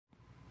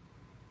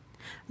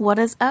What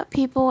is up,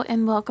 people,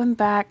 and welcome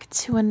back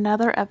to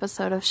another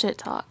episode of Shit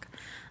Talk.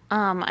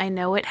 I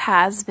know it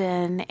has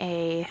been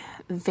a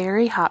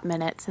very hot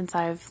minute since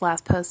I've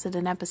last posted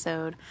an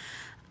episode.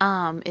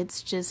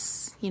 It's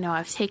just,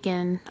 I've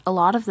taken a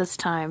lot of this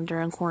time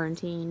during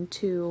quarantine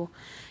to,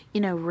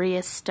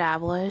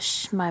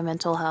 reestablish my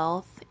mental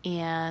health,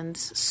 and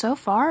so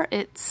far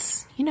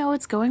it's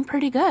going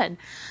pretty good.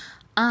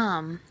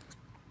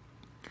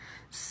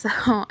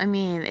 So,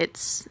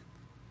 it's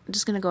I'm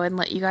just going to go ahead and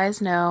let you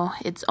guys know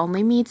it's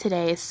only me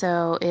today,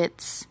 so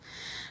it's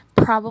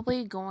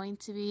probably going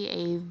to be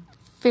a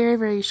very,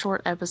 very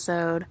short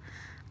episode.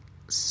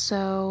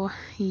 So,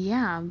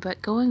 yeah,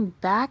 but going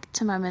back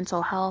to my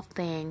mental health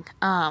thing,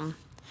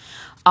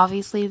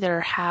 obviously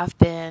there have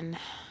been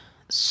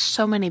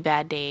so many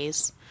bad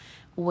days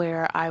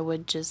where I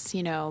would just,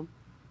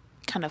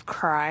 kind of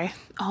cry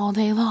all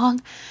day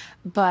long.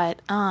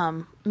 But,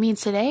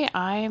 today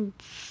I'm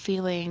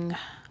feeling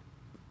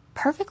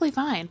perfectly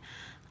fine.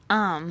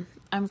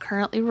 I'm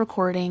currently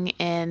recording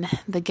in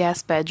the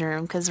guest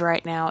bedroom because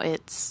right now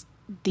it's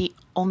the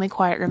only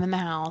quiet room in the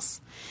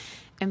house.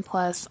 And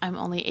plus, I'm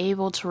only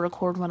able to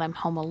record when I'm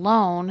home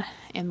alone,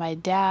 and my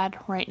dad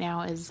right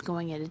now is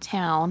going into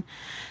town.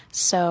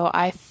 So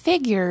I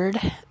figured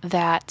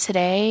that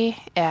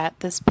today, at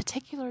this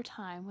particular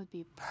time, would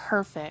be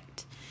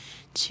perfect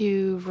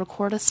to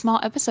record a small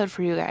episode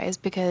for you guys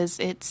because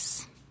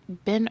it's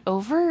been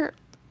over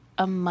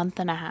a month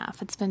and a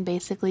half. It's been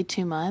basically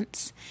 2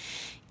 months.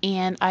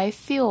 And I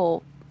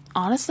feel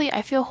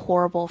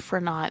horrible for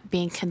not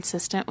being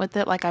consistent with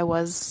it like I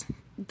was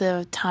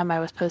the time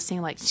I was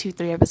posting like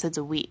 2-3 episodes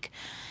a week.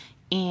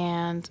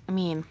 And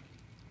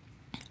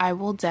I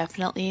will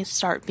definitely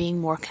start being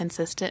more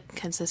consistent,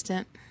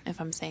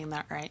 if I'm saying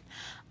that right.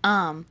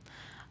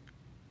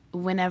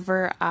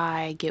 Whenever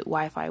I get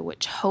Wi-Fi,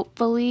 which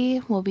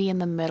hopefully will be in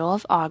the middle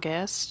of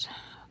August,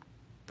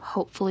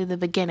 hopefully the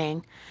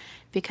beginning,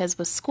 because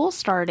with school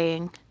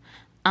starting,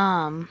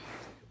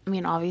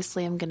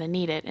 obviously I'm going to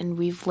need it. And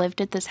we've lived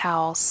at this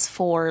house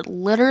for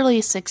literally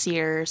 6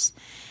 years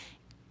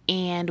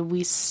and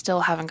we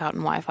still haven't gotten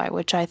Wi-Fi,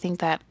 which I think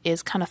that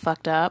is kind of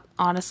fucked up,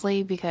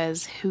 honestly,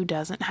 because who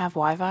doesn't have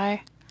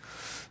Wi-Fi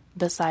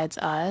besides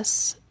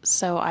us?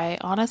 So I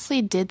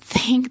honestly did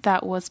think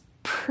that was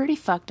pretty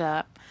fucked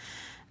up.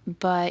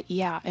 But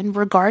yeah, and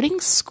regarding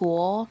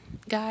school,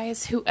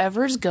 guys,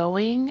 whoever's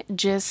going,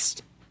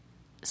 just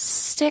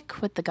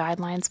stick with the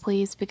guidelines,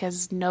 please,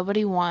 because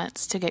nobody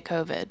wants to get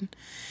COVID.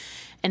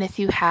 And if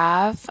you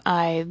have,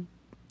 I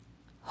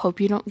hope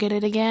you don't get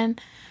it again.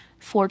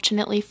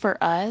 Fortunately for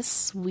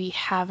us, we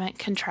haven't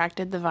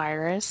contracted the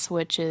virus,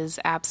 which is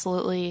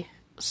absolutely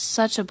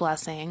such a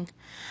blessing.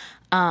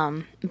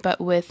 But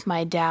with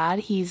my dad,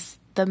 he's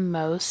the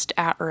most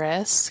at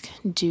risk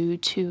due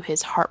to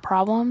his heart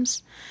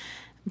problems.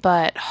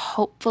 But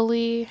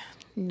hopefully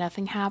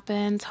nothing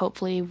happens.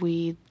 Hopefully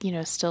we,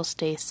 still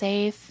stay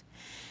safe.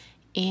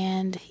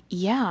 And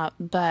yeah,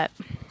 but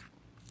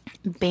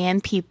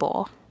band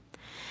people.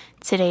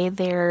 Today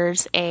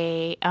there's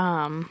a,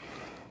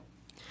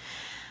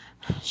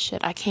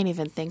 I can't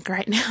even think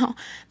right now.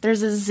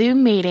 There's a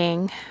Zoom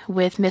meeting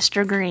with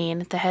Mr.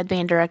 Green, the head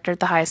band director at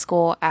the high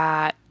school,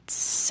 at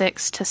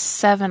 6 to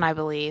 7, I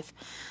believe,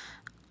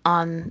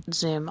 on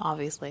Zoom,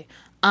 obviously.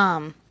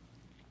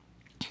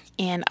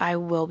 And I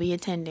will be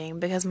attending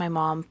because my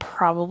mom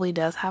probably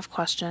does have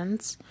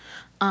questions.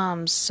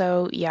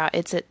 So yeah,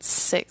 it's at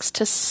 6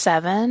 to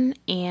 7,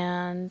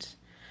 and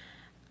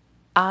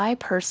I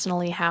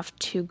personally have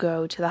to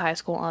go to the high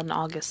school on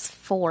August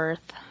 4th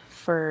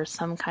for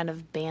some kind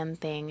of band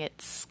thing.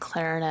 It's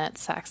clarinet,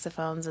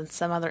 saxophones, and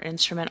some other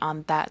instrument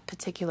on that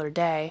particular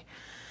day.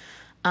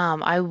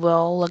 I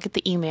will look at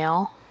the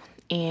email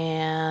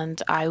and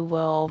I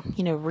will,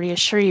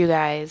 reassure you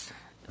guys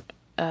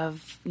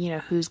of,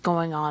 who's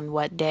going on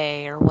what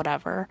day or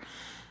whatever.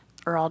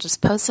 Or I'll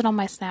just post it on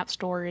my Snap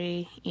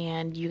story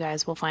and you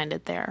guys will find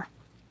it there.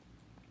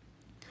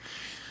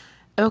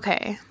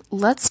 Okay,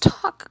 let's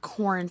talk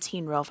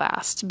quarantine real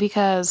fast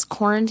because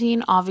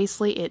quarantine,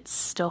 obviously, it's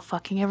still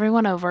fucking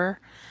everyone over.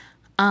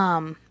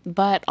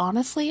 But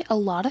honestly, a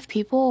lot of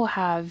people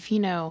have,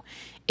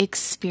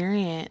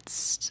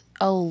 experienced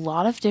a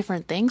lot of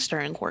different things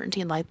during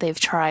quarantine. Like they've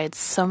tried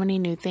so many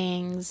new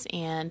things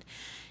and,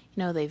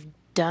 they've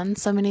done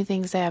so many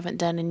things they haven't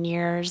done in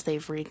years.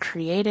 They've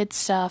recreated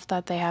stuff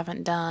that they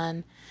haven't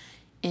done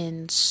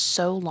in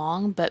so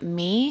long. But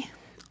me,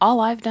 all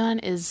I've done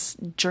is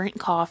drink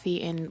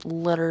coffee and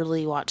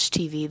literally watch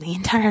TV the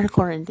entire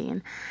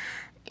quarantine.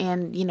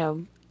 And,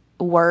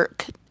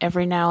 work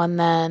every now and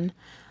then.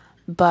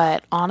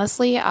 But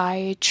honestly,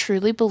 I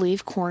truly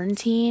believe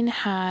quarantine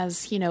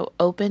has,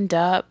 opened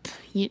up,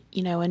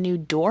 a new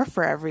door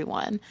for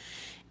everyone.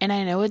 And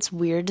I know it's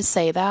weird to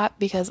say that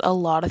because a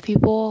lot of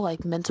people,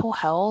 like mental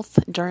health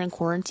during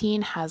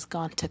quarantine has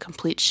gone to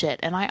complete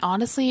shit. And I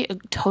honestly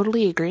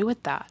totally agree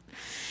with that.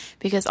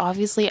 Because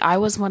obviously I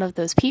was one of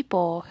those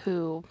people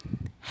who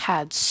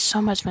had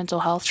so much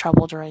mental health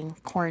trouble during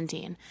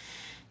quarantine.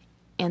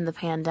 in the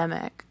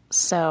pandemic.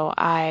 So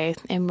I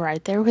am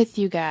right there with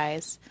you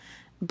guys.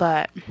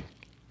 But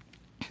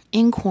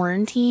in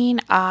quarantine,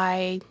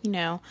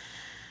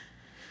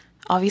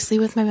 obviously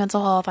with my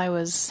mental health, I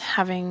was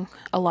having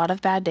a lot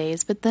of bad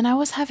days, but then I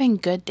was having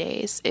good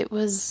days. It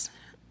was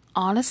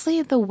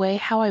honestly the way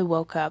how I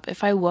woke up.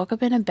 If I woke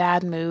up in a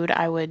bad mood,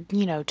 I would,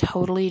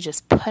 totally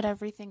just put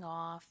everything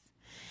off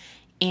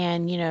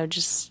and,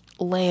 just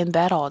lay in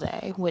bed all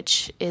day,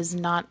 which is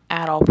not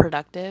at all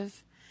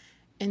productive.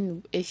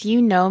 And if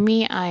you know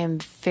me, I am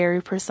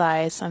very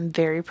precise. I'm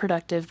very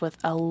productive with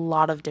a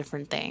lot of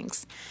different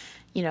things.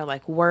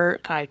 Like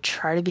work, I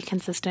try to be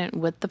consistent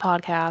with the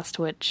podcast,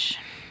 which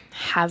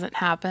hasn't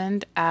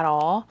happened at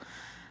all,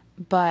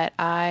 but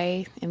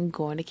I am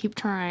going to keep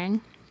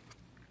trying.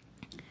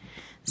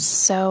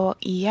 So,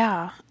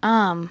 yeah,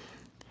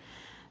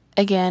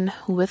 again,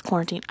 with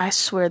quarantine, I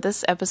swear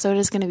this episode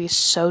is going to be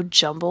so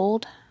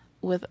jumbled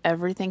with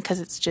everything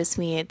because it's just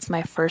me. It's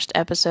my first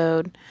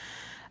episode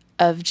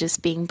of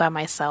just being by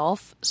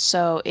myself,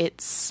 so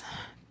it's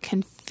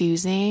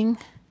confusing.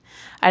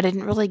 I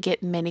didn't really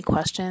get many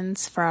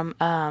questions from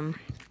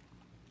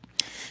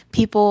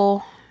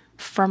people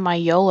from my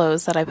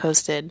YOLOs that I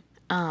posted,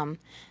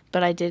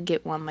 but I did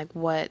get one, like,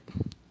 what,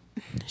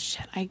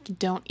 shit, I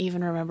don't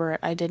even remember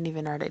it, I didn't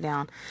even write it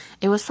down.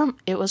 It was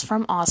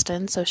from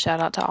Austin, so shout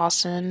out to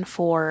Austin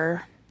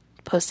for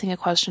posting a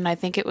question. I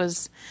think it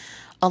was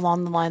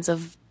along the lines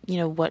of,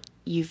 what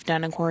you've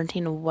done in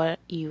quarantine and what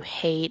you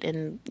hate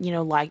and,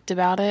 liked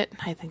about it.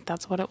 I think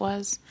that's what it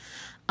was.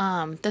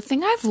 The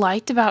thing I've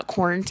liked about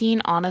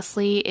quarantine,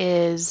 honestly,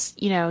 is,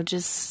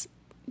 just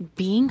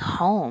being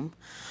home.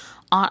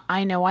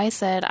 I know I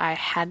said I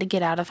had to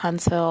get out of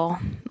Huntsville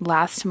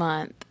last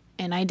month,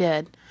 and I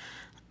did.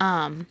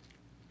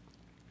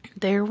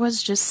 There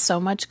was just so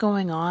much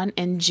going on,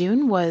 and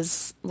June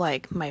was,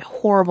 like, my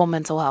horrible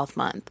mental health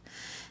month.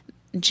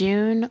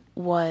 June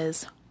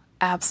was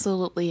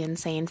absolutely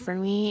insane for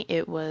me.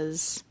 It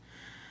was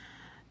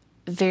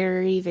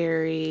very,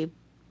 very,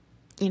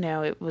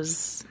 it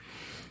was,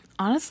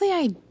 honestly,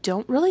 I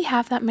don't really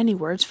have that many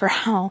words for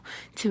how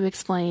to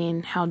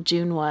explain how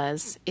June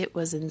was. It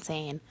was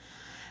insane.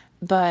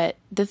 But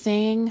the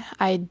thing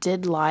I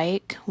did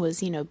like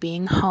was,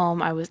 being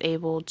home. I was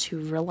able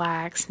to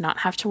relax,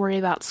 not have to worry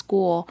about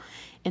school.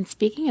 And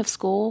speaking of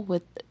school,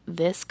 with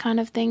this kind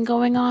of thing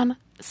going on,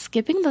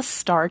 skipping the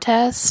STAR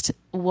test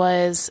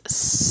was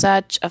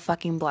such a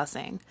fucking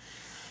blessing.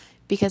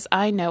 Because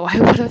I know I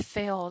would have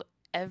failed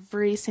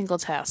every single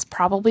test,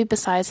 probably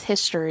besides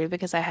history,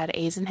 because I had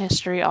A's in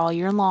history all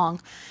year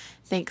long,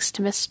 thanks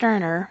to Miss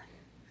Sterner.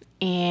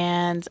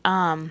 And,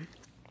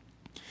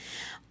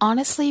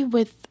 honestly,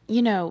 with,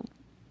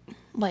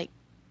 like,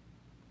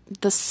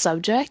 the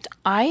subject,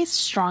 I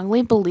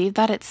strongly believe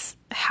that it's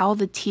how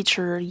the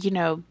teacher,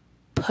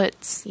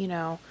 puts,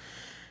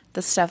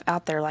 the stuff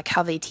out there, like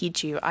how they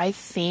teach you. I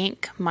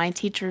think my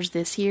teachers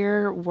this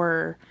year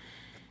were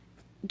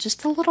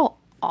just a little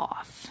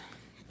off,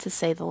 to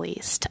say the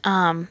least.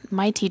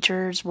 My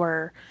teachers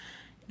were,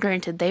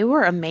 granted, they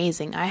were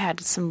amazing. I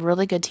had some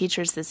really good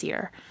teachers this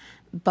year,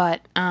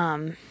 but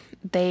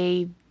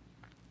they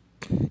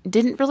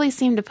didn't really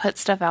seem to put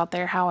stuff out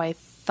there how I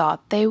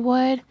thought they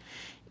would,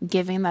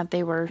 given that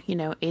they were,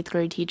 8th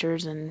grade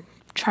teachers and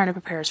trying to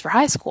prepare us for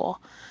high school.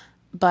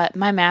 But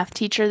my math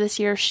teacher this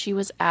year, she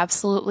was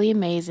absolutely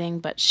amazing,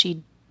 but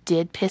she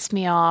did piss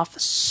me off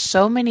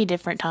so many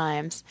different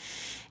times.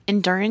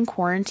 And during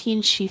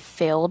quarantine, she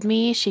failed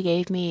me. She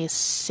gave me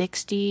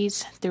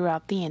 60s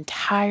throughout the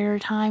entire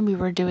time we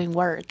were doing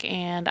work.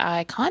 And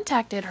I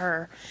contacted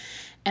her,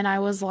 and I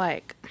was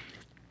like,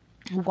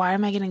 why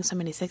am I getting so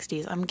many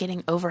 60s? I'm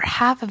getting over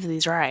half of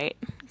these right,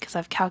 because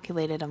I've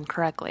calculated them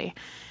correctly.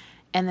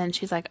 And then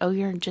she's like, oh,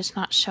 you're just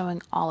not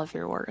showing all of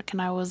your work.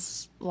 And I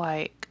was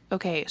like,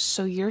 okay,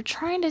 so you're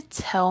trying to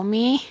tell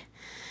me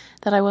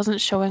that I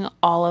wasn't showing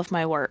all of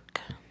my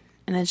work?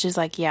 And then she's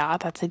like, yeah,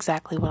 that's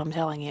exactly what I'm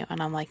telling you.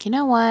 And I'm like, you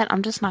know what?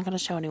 I'm just not going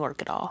to show any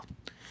work at all.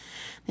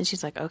 Then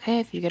she's like, okay,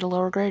 if you get a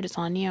lower grade, it's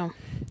on you.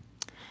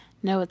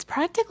 No, it's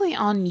practically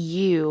on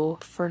you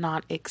for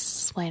not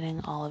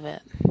explaining all of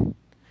it.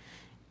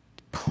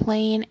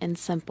 Plain and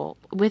simple.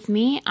 With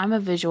me, I'm a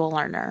visual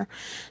learner.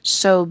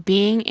 So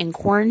being in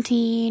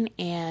quarantine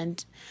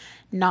and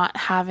not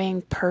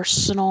having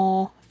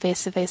personal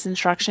face-to-face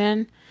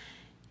instruction,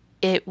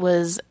 it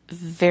was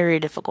very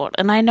difficult.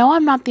 And I know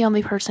I'm not the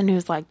only person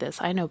who's like this.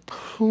 I know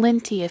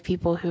plenty of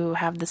people who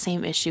have the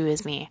same issue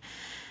as me.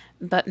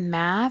 But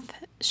math,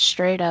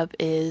 straight up,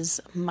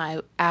 is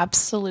my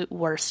absolute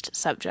worst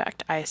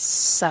subject. I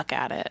suck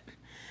at it.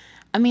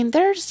 I mean,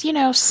 there's,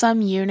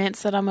 some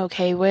units that I'm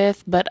okay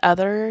with, but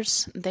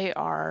others, they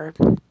are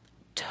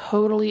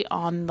totally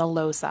on the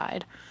low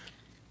side.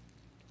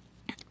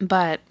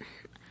 But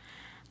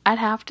I'd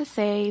have to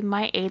say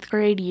my 8th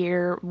grade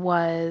year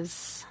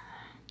was,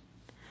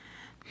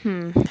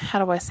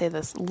 how do I say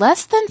this?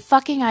 Less than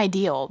fucking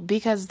ideal,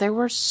 because there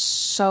was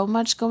so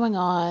much going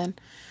on.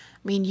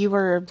 I mean, you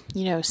were,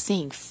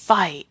 seeing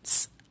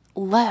fights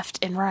left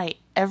and right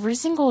every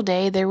single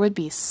day there would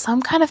be some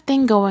kind of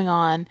thing going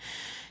on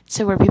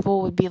to where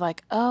people would be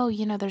like, oh,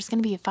 there's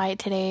going to be a fight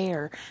today,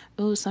 or,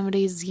 oh,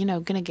 somebody's,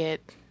 going to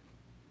get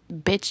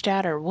bitched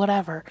at or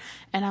whatever.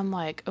 And I'm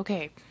like,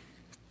 okay,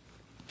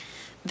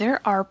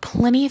 there are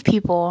plenty of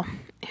people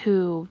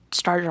who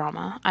start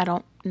drama. I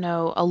don't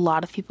know a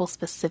lot of people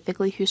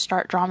specifically who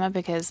start drama,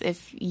 because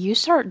if you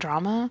start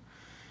drama,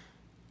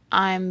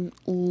 I'm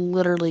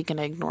literally going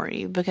to ignore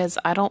you, because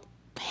I don't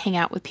hang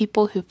out with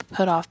people who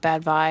put off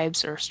bad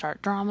vibes or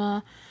start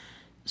drama.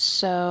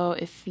 So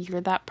if you're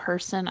that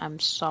person, I'm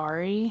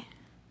sorry.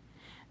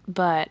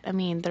 But, I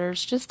mean,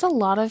 there's just a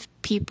lot of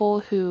people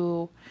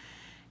who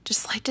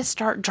just like to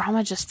start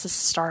drama just to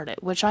start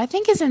it, which I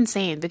think is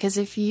insane, because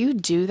if you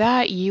do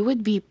that, you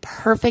would be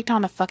perfect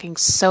on a fucking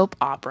soap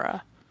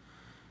opera.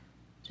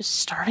 Just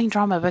starting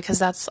drama, because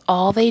that's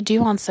all they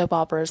do on soap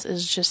operas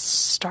is just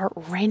start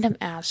random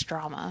ass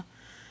drama.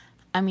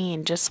 I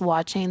mean, just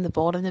watching The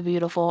Bold and the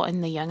Beautiful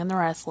and The Young and the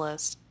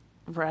Restless.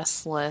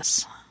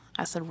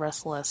 I said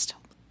restless.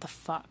 The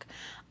fuck?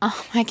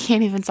 I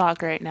can't even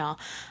talk right now.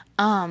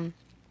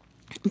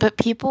 But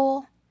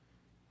people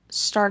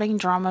starting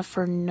drama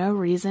for no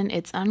reason,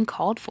 it's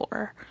uncalled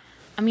for.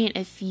 I mean,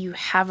 if you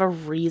have a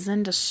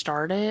reason to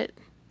start it,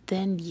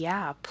 then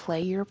yeah,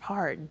 play your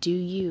part, do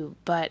you.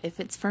 But if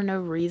it's for no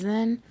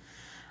reason,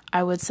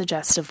 I would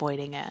suggest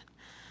avoiding it.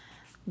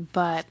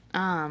 But,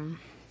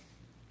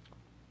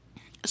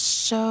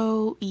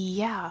 so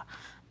yeah,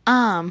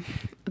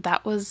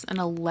 that was an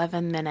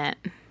 11-minute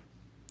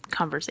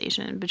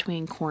conversation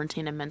between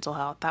quarantine and mental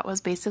health. That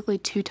was basically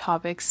two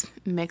topics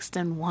mixed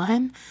in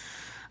one,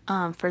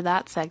 for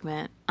that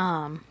segment.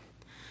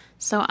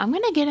 So I'm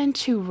going to get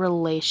into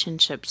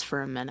relationships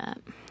for a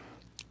minute.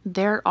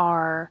 There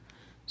are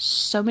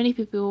so many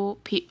people,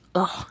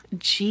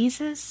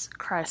 Jesus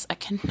Christ, I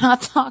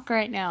cannot talk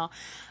right now.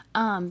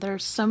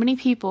 There's so many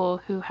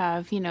people who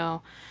have,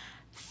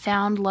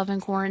 found love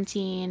in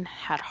quarantine,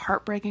 had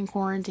heartbreak in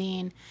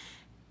quarantine.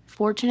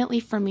 Fortunately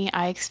for me,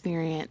 I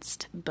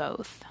experienced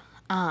both.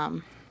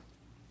 And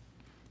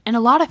a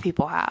lot of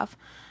people have.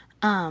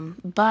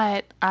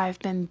 But I've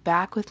been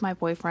back with my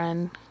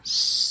boyfriend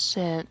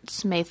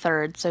since May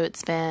 3rd, so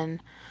it's been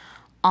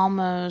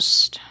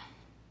almost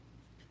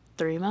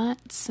 3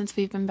 months since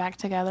we've been back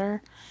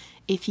together.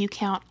 If you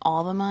count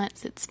all the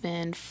months, it's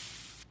been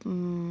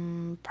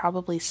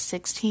probably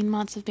 16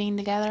 months of being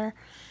together,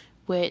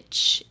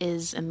 which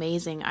is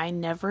amazing. I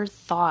never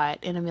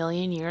thought in a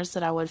million years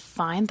that I would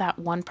find that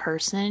one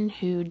person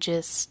who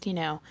just,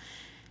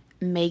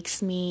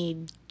 makes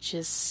me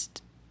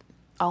just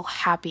all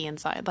happy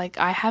inside. Like,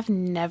 I have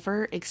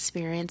never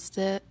experienced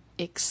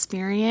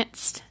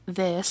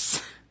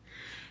this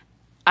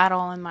at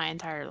all in my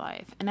entire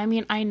life. And I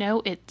mean, I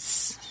know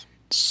it's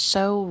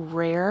so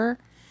rare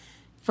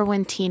for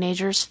when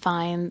teenagers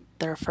find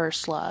their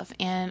first love.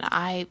 And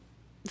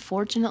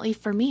fortunately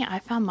for me, I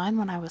found mine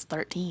when I was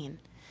 13.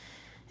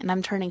 And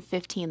I'm turning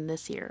 15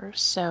 this year.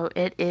 So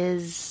it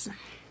is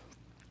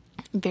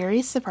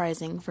very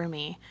surprising for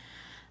me.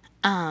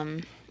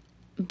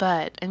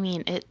 But I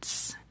mean,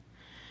 it's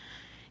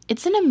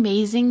an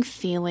amazing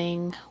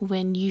feeling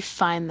when you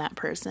find that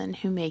person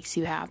who makes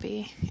you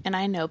happy. And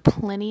I know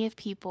plenty of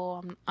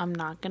people, I'm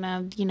not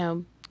gonna,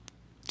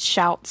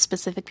 shout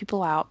specific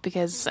people out,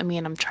 because, I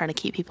mean, I'm trying to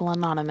keep people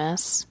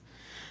anonymous.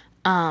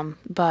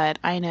 But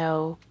I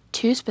know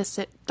three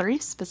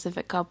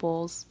specific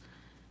couples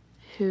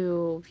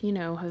who,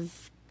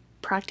 have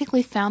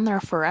practically found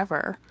their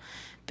forever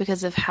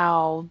because of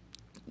how,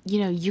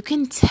 you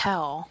can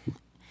tell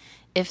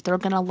if they're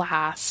going to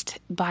last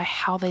by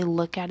how they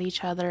look at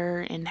each other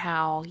and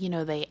how,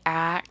 they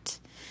act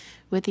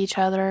with each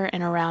other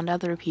and around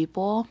other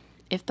people.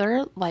 If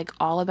they're like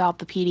all about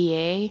the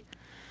PDA,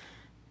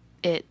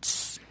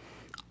 it's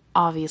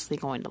obviously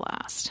going to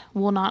last.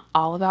 Well, not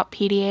all about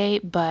PDA,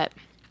 but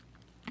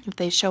if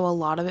they show a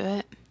lot of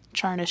it,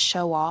 trying to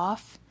show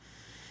off,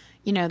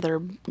 their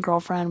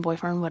girlfriend,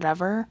 boyfriend,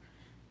 whatever,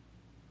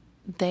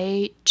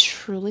 they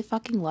truly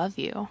fucking love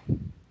you.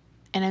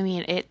 And I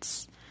mean,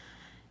 it's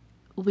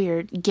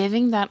weird.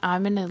 Given that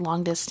I'm in a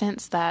long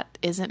distance, that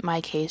isn't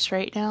my case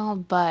right now,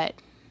 but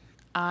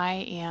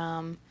I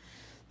am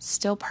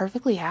still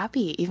perfectly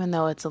happy even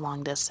though it's a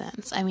long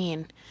distance. I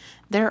mean,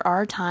 there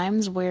are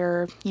times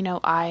where,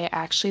 I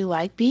actually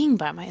like being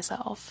by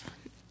myself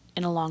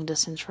in a long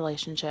distance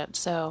relationship.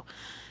 So,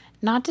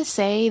 not to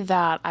say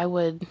that I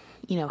would,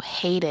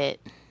 hate it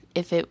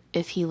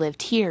if he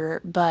lived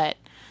here, but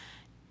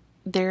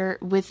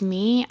with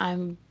me,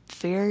 I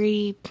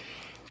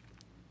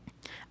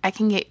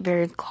can get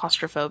very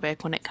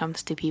claustrophobic when it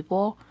comes to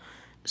people.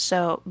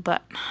 So,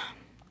 but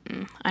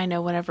I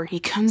know whenever he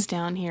comes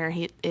down here,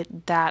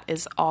 that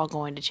is all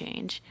going to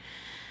change.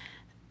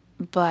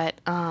 But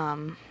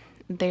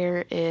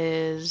there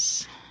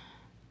is,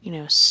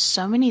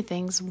 so many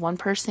things one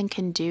person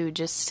can do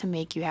just to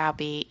make you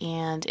happy.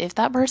 And if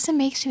that person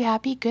makes you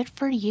happy, good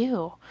for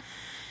you.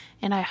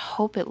 And I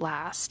hope it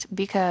lasts,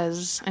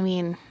 because, I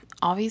mean,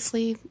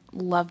 obviously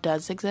love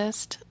does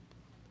exist,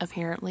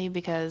 apparently,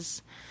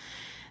 because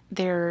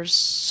there's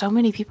so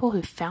many people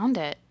who found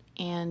it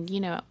and,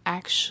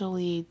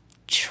 actually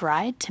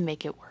tried to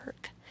make it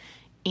work.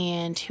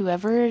 And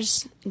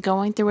whoever's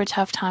going through a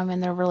tough time in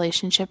their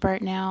relationship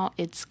right now,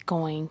 it's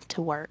going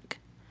to work.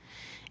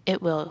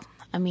 It will.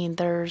 I mean,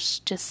 there's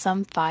just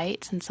some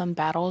fights and some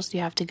battles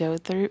you have to go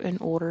through in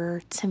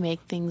order to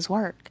make things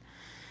work.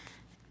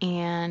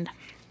 And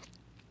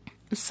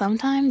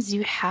sometimes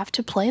you have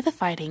to play the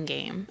fighting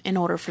game in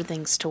order for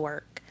things to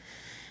work.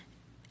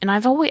 And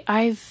I've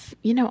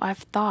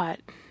thought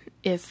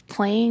if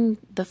playing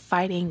the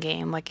fighting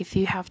game, like if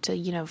you have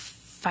to,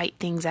 fight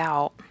things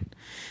out,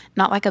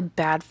 not like a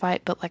bad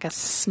fight, but like a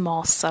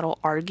small, subtle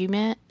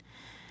argument,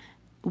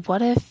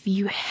 what if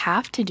you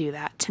have to do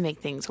that to make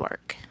things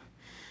work?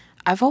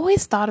 I've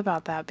always thought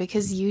about that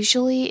because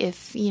usually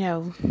if,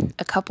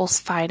 a couple's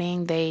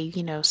fighting, they,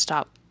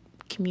 stop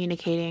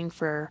communicating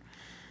for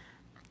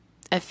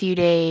a few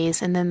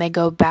days and then they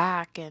go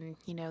back and,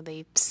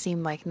 they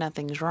seem like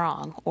nothing's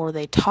wrong, or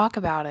they talk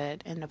about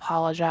it and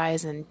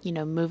apologize and,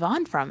 move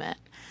on from it.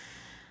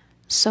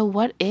 So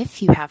what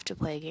if you have to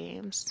play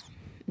games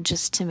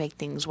just to make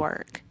things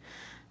work?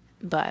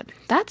 But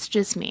that's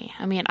just me.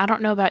 I mean, I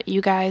don't know about you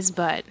guys,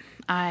 but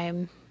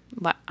I'm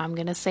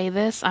going to say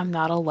this. I'm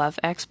not a love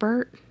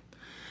expert.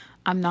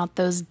 I'm not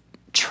those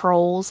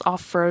trolls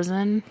off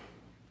Frozen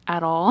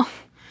at all,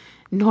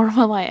 nor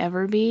will I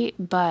ever be.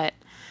 But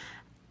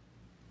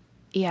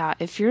yeah,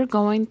 if you're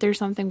going through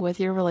something with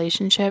your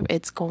relationship,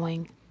 it's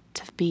going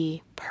to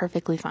be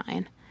perfectly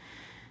fine.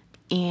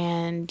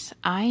 And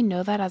I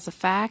know that as a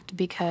fact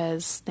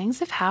because things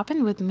have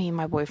happened with me and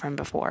my boyfriend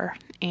before.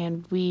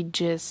 And we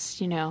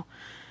just,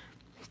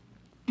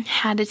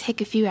 had to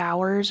take a few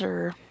hours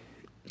or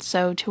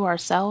so to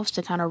ourselves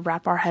to kind of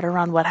wrap our head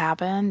around what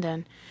happened.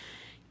 And,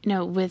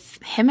 with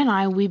him and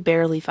I, we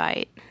barely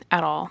fight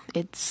at all.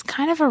 It's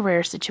kind of a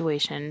rare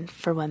situation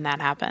for when that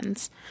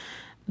happens.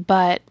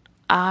 But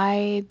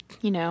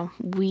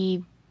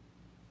we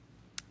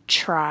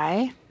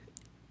try,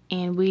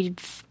 and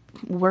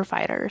we're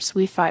fighters.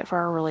 We fight for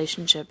our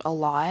relationship a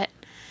lot.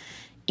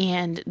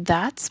 And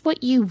that's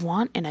what you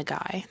want in a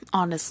guy.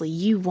 Honestly,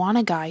 you want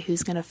a guy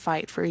who's going to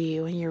fight for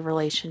you in your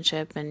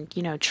relationship and,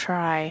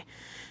 try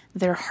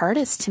their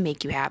hardest to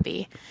make you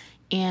happy.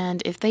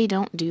 And if they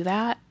don't do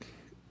that,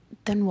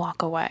 then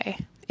walk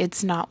away.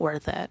 It's not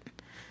worth it.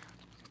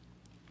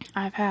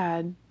 I've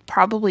had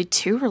probably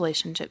 2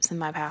 relationships in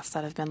my past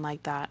that have been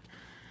like that,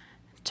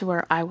 to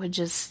where I would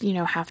just,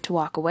 have to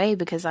walk away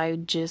because I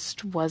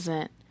just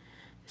wasn't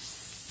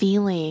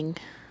feeling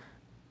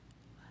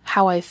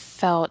how I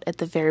felt at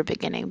the very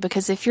beginning.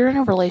 Because if you're in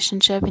a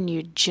relationship and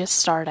you just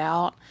start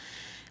out,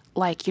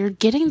 like, you're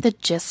getting the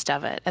gist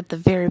of it at the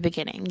very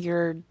beginning.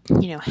 You're,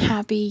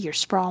 happy, you're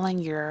sprawling,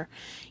 you're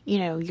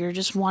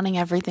just wanting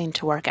everything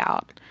to work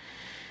out.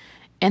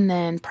 And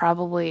then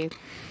probably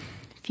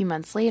a few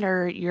months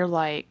later, you're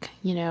like,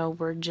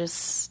 we're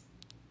just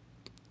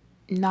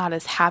not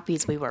as happy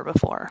as we were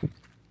before.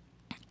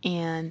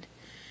 And,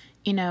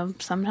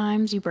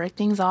 sometimes you break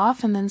things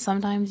off, and then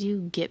sometimes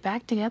you get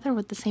back together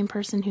with the same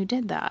person who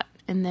did that.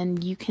 And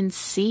then you can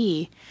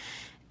see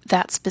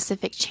that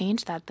specific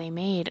change that they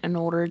made in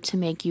order to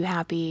make you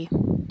happy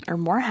or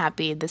more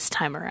happy this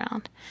time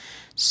around.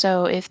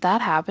 So if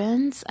that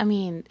happens, I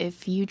mean,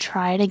 if you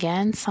try it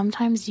again,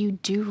 sometimes you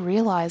do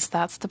realize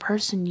that's the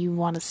person you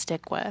want to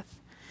stick with.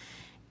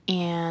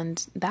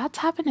 And that's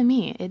happened to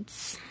me.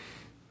 It's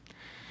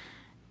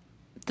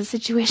the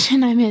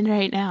situation I'm in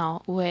right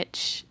now,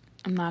 which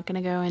I'm not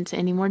going to go into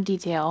any more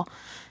detail,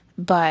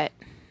 but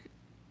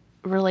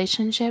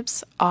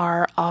relationships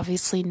are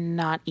obviously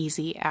not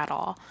easy at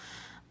all.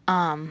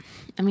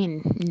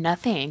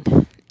 Nothing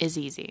is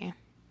easy.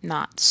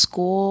 Not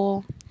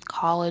school,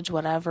 college,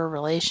 whatever,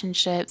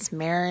 relationships,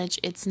 marriage,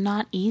 it's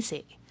not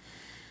easy.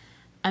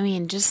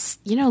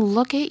 Just,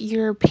 look at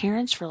your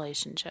parents'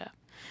 relationship.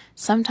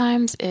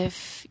 Sometimes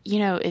if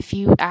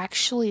you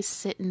actually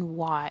sit and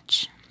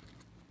watch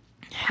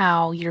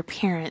how your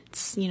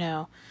parents,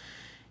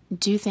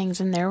 do things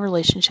in their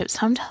relationship,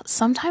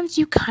 sometimes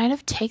you kind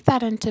of take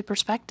that into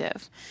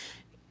perspective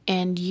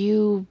and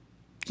you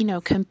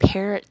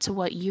compare it to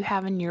what you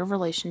have in your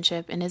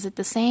relationship. And is it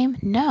the same?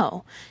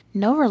 No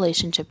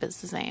relationship is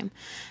the same.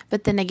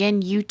 But then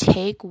again, you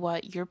take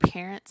what your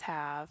parents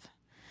have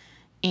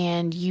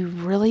and you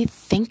really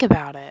think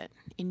about it,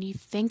 and you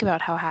think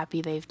about how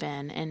happy they've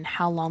been and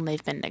how long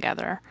they've been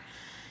together.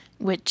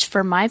 Which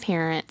for my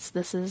parents,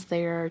 this is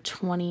their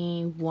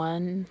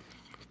 21st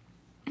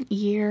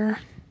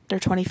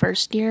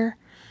year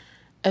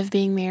of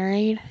being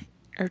married,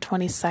 or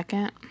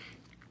 22nd,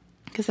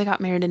 because they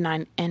got married in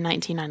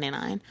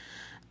 1999.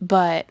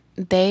 But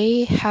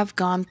they have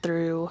gone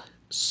through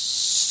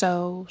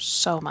so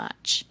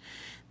much.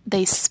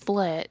 They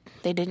split.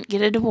 They didn't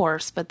get a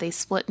divorce, but they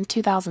split in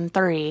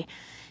 2003,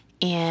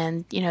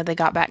 and, they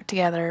got back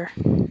together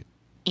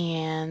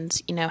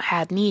and,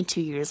 had me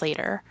 2 years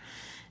later.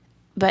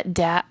 But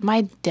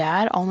my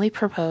dad only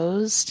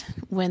proposed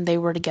when they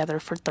were together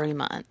for 3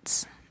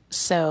 months.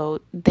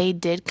 So they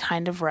did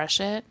kind of rush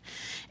it.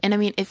 And I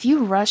mean, if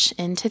you rush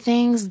into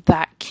things,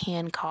 that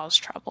can cause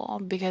trouble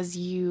because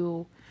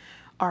you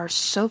are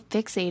so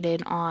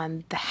fixated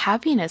on the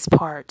happiness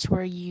part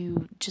where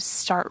you just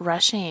start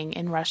rushing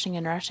and rushing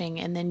and rushing.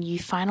 And then you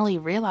finally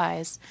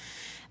realize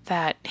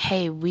that,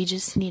 hey, we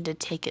just need to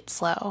take it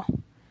slow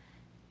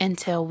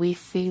until we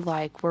feel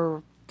like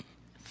we're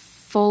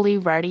fully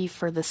ready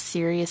for the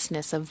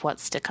seriousness of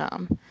what's to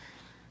come.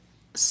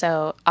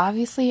 So,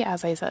 obviously,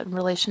 as I said,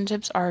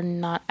 relationships are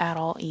not at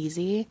all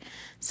easy.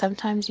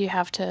 Sometimes you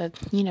have to,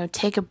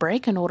 take a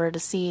break in order to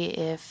see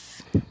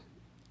if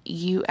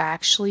you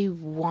actually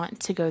want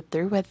to go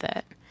through with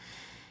it.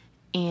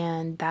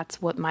 And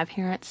that's what my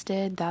parents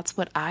did. That's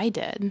what I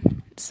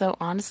did. So,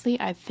 honestly,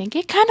 I think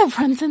it kind of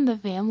runs in the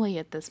family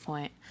at this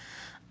point.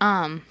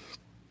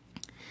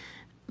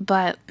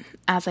 But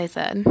as I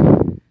said,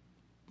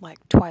 like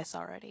twice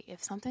already,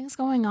 if something's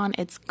going on,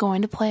 it's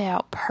going to play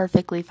out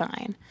perfectly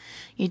fine.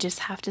 You just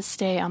have to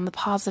stay on the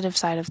positive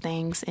side of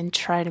things and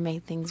try to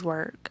make things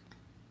work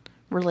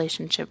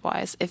relationship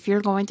wise. If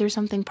you're going through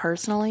something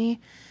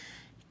personally,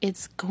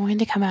 it's going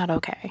to come out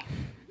okay.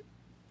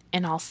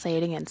 And I'll say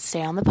it again,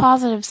 stay on the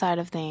positive side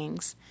of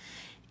things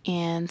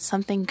and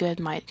something good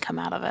might come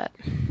out of it.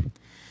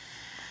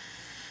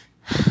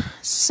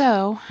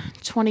 So,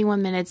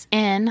 21 minutes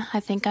in, I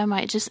think I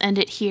might just end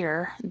it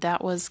here.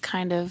 That was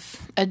kind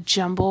of a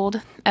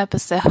jumbled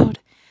episode,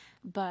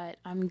 but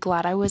I'm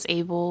glad I was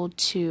able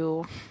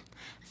to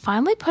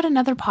finally put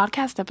another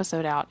podcast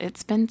episode out.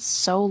 It's been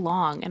so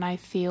long, and I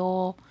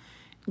feel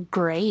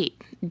great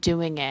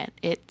doing it.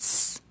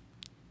 It's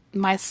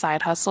my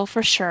side hustle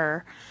for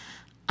sure.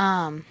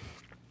 And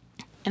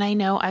I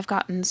know I've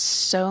gotten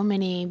so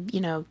many,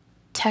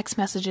 text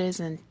messages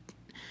and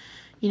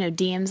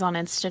DMs on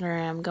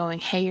Instagram going,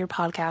 hey, your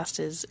podcast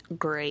is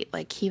great.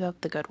 Like, keep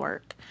up the good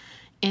work.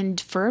 And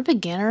for a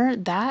beginner,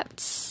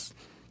 that's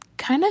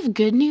kind of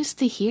good news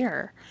to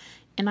hear.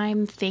 And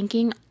I'm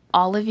thanking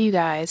all of you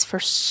guys for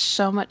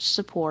so much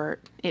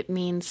support. It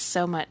means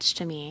so much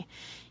to me.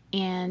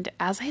 And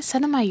as I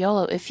said in my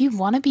YOLO, if you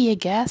want to be a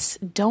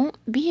guest, don't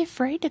be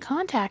afraid to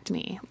contact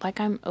me. Like,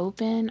 I'm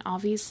open.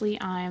 Obviously,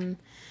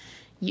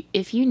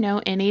 if you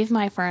know any of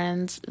my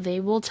friends, they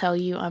will tell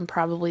you I'm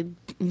probably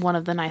one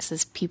of the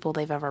nicest people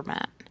they've ever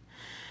met.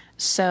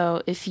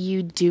 So if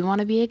you do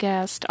want to be a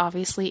guest,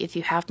 obviously, if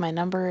you have my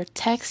number,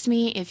 text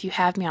me. If you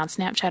have me on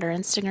Snapchat or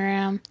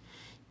Instagram,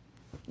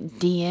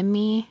 DM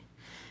me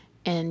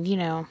and,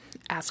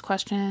 ask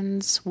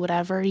questions,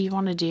 whatever you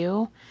want to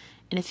do.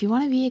 And if you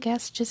want to be a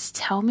guest, just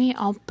tell me,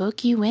 I'll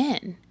book you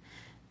in.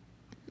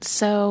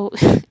 So,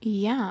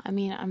 yeah, I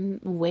mean, I'm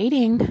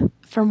waiting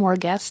for more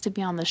guests to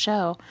be on the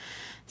show.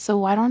 So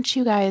why don't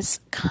you guys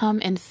come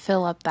and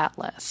fill up that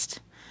list?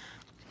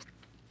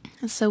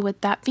 So with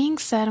that being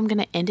said, I'm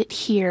going to end it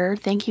here.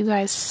 Thank you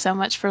guys so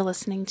much for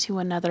listening to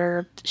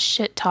another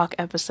shit talk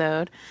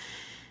episode.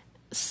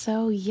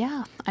 So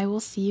yeah, I will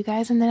see you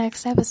guys in the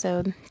next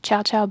episode.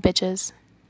 Ciao, ciao, bitches.